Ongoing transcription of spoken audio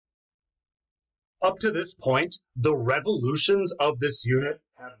Up to this point, the revolutions of this unit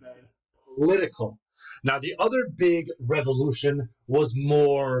have been political. Now, the other big revolution was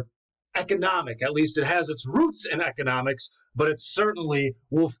more economic. At least it has its roots in economics, but it certainly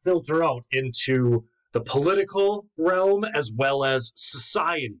will filter out into the political realm as well as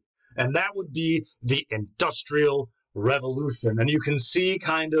society. And that would be the Industrial Revolution. And you can see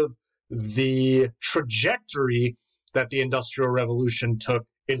kind of the trajectory that the Industrial Revolution took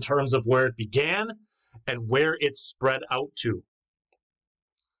in terms of where it began and where it spread out to.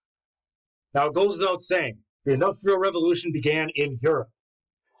 Now, it goes without saying, the Industrial Revolution began in Europe,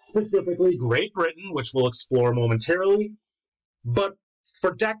 specifically Great Britain, which we'll explore momentarily. But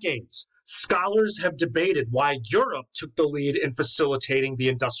for decades, scholars have debated why Europe took the lead in facilitating the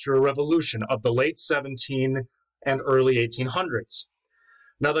Industrial Revolution of the late 1700s and early 1800s.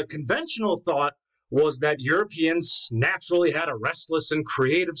 Now, the conventional thought was that Europeans naturally had a restless and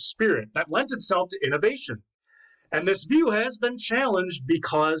creative spirit that lent itself to innovation. And this view has been challenged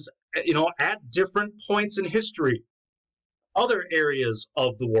because, at different points in history, other areas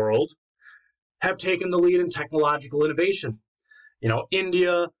of the world have taken the lead in technological innovation.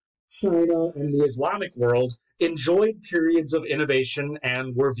 India, China, and the Islamic world enjoyed periods of innovation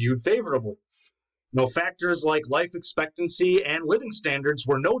and were viewed favorably. Factors like life expectancy and living standards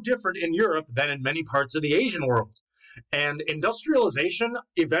were no different in Europe than in many parts of the Asian world. And industrialization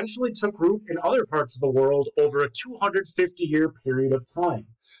eventually took root in other parts of the world over a 250-year period of time.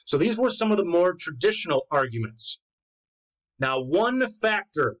 So these were some of the more traditional arguments. Now, one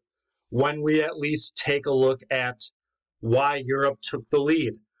factor, when we at least take a look at why Europe took the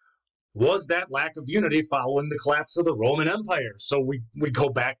lead, was that lack of unity following the collapse of the Roman Empire. So we go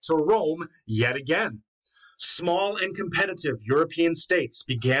back to Rome yet again. Small and competitive European states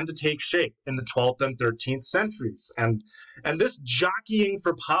began to take shape in the 12th and 13th centuries. And this jockeying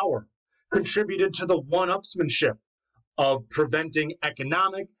for power contributed to the one-upsmanship of preventing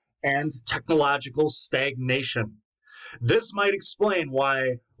economic and technological stagnation. This might explain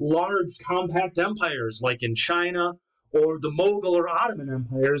why large compact empires like in China or the Mughal or Ottoman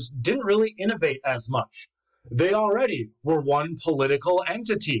empires didn't really innovate as much. They already were one political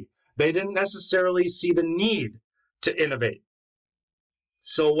entity. They didn't necessarily see the need to innovate.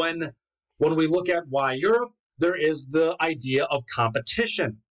 So when we look at why Europe, there is the idea of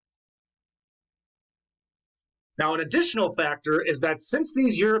competition. Now, an additional factor is that since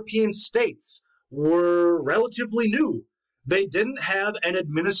these European states were relatively new, they didn't have an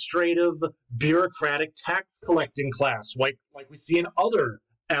administrative, bureaucratic tax collecting class like we see in other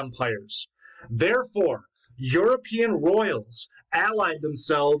empires. Therefore, European royals allied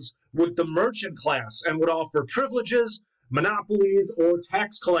themselves with the merchant class and would offer privileges, monopolies, or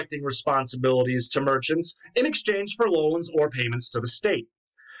tax collecting responsibilities to merchants in exchange for loans or payments to the state.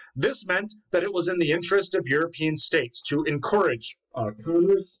 This meant that it was in the interest of European states to encourage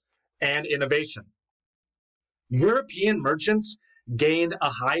commerce and innovation. European merchants gained a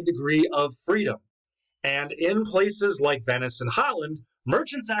high degree of freedom, and in places like Venice and Holland,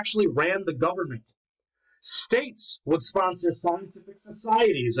 merchants actually ran the government. States would sponsor scientific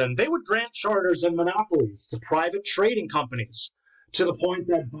societies, and they would grant charters and monopolies to private trading companies, to the point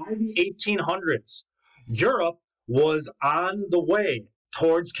that by the 1800s, Europe was on the way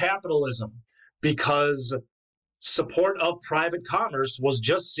towards capitalism because support of private commerce was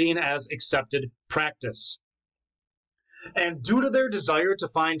just seen as accepted practice. And due to their desire to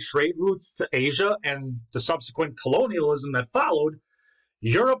find trade routes to Asia and the subsequent colonialism that followed,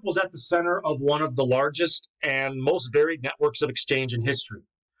 Europe was at the center of one of the largest and most varied networks of exchange in history.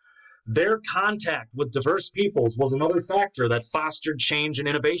 Their contact with diverse peoples was another factor that fostered change and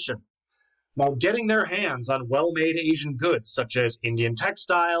innovation. Now, getting their hands on well-made Asian goods, such as Indian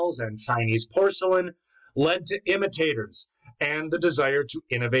textiles and Chinese porcelain, led to imitators and the desire to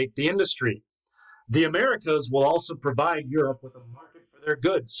innovate the industry. The Americas will also provide Europe with a market for their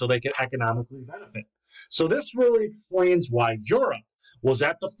goods so they can economically benefit. So this really explains why Europe was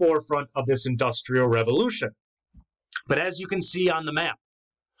at the forefront of this Industrial Revolution. But as you can see on the map,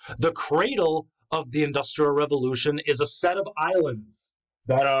 the cradle of the Industrial Revolution is a set of islands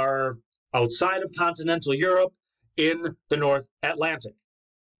that are outside of continental Europe in the North Atlantic.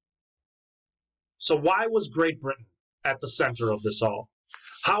 So why was Great Britain at the center of this all?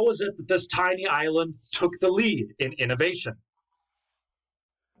 How was it that this tiny island took the lead in innovation?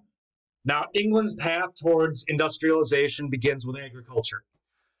 Now, England's path towards industrialization begins with agriculture.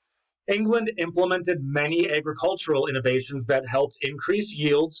 England implemented many agricultural innovations that helped increase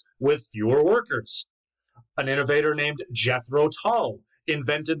yields with fewer workers. An innovator named Jethro Tull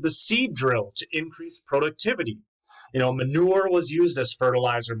invented the seed drill to increase productivity. Manure was used as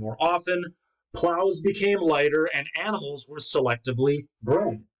fertilizer more often. Plows became lighter and animals were selectively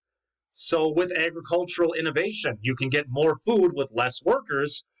bred. So with agricultural innovation, you can get more food with less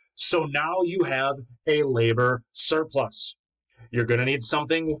workers. So now you have a labor surplus. You're going to need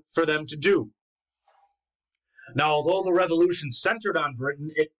something for them to do. Now, although the revolution centered on Britain,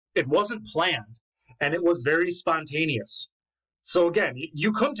 it wasn't planned, and it was very spontaneous. So again,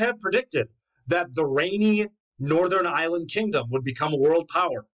 you couldn't have predicted that the rainy Northern Island Kingdom would become a world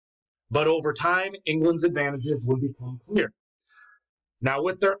power. But over time, England's advantages would become clear. Now,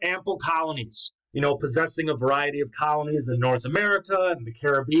 with their ample colonies, possessing a variety of colonies in North America and the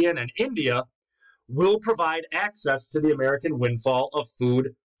Caribbean and India, will provide access to the American windfall of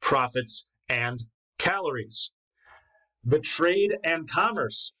food, profits, and calories. The trade and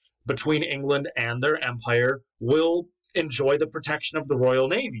commerce between England and their empire will enjoy the protection of the Royal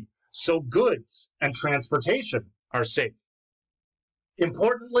Navy, so goods and transportation are safe.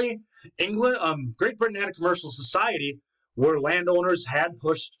 Importantly, Great Britain had a commercial society where landowners had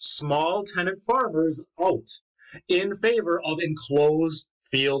pushed small tenant farmers out in favor of enclosed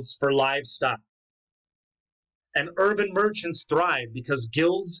fields for livestock. And urban merchants thrived because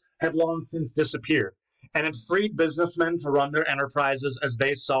guilds had long since disappeared and had freed businessmen to run their enterprises as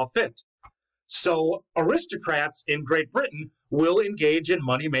they saw fit. So aristocrats in Great Britain will engage in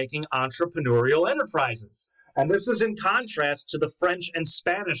money-making entrepreneurial enterprises. And this is in contrast to the French and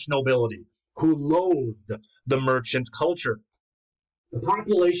Spanish nobility, who loathed the merchant culture. The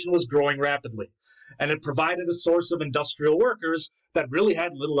population was growing rapidly, and it provided a source of industrial workers that really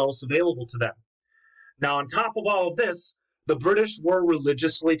had little else available to them. Now, on top of all of this, the British were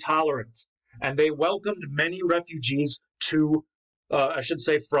religiously tolerant, and they welcomed many refugees from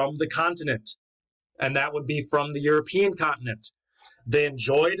the continent, and that would be from the European continent. They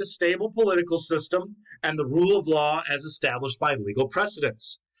enjoyed a stable political system and the rule of law as established by legal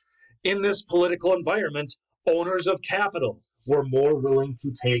precedents. In this political environment, owners of capital were more willing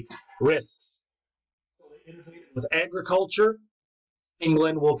to take risks. So they innovated with agriculture.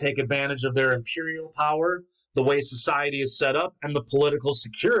 England will take advantage of their imperial power, the way society is set up, and the political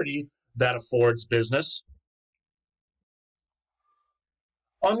security that affords business.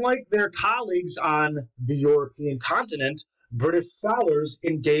 Unlike their colleagues on the European continent, British scholars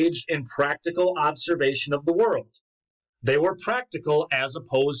engaged in practical observation of the world. They were practical as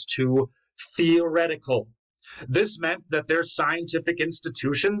opposed to theoretical. This meant that their scientific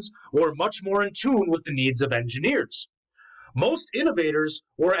institutions were much more in tune with the needs of engineers. Most innovators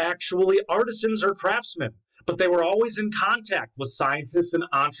were actually artisans or craftsmen, but they were always in contact with scientists and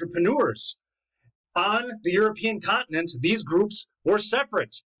entrepreneurs. On the European continent, these groups were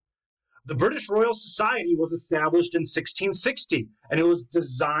separate. The British Royal Society was established in 1660, and it was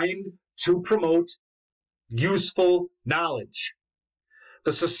designed to promote useful knowledge.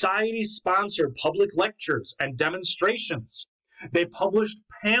 The society sponsored public lectures and demonstrations. They published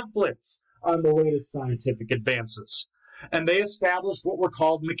pamphlets on the latest scientific advances, and they established what were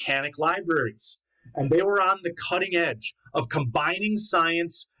called mechanic libraries, and they were on the cutting edge of combining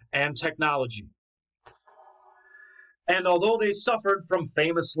science and technology. And although they suffered from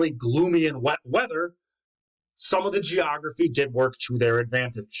famously gloomy and wet weather, some of the geography did work to their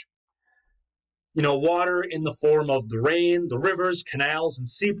advantage. Water in the form of the rain, the rivers, canals, and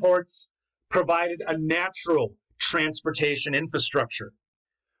seaports provided a natural transportation infrastructure.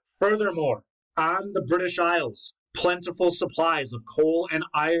 Furthermore, on the British Isles, plentiful supplies of coal and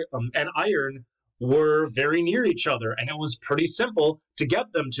iron were very near each other, and it was pretty simple to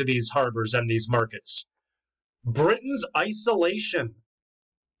get them to these harbors and these markets. Britain's isolation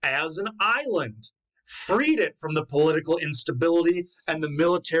as an island freed it from the political instability and the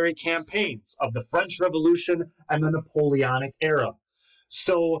military campaigns of the French Revolution and the Napoleonic era.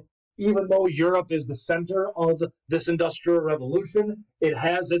 So even though Europe is the center of this industrial revolution, it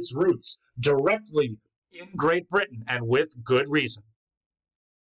has its roots directly in Great Britain, and with good reason.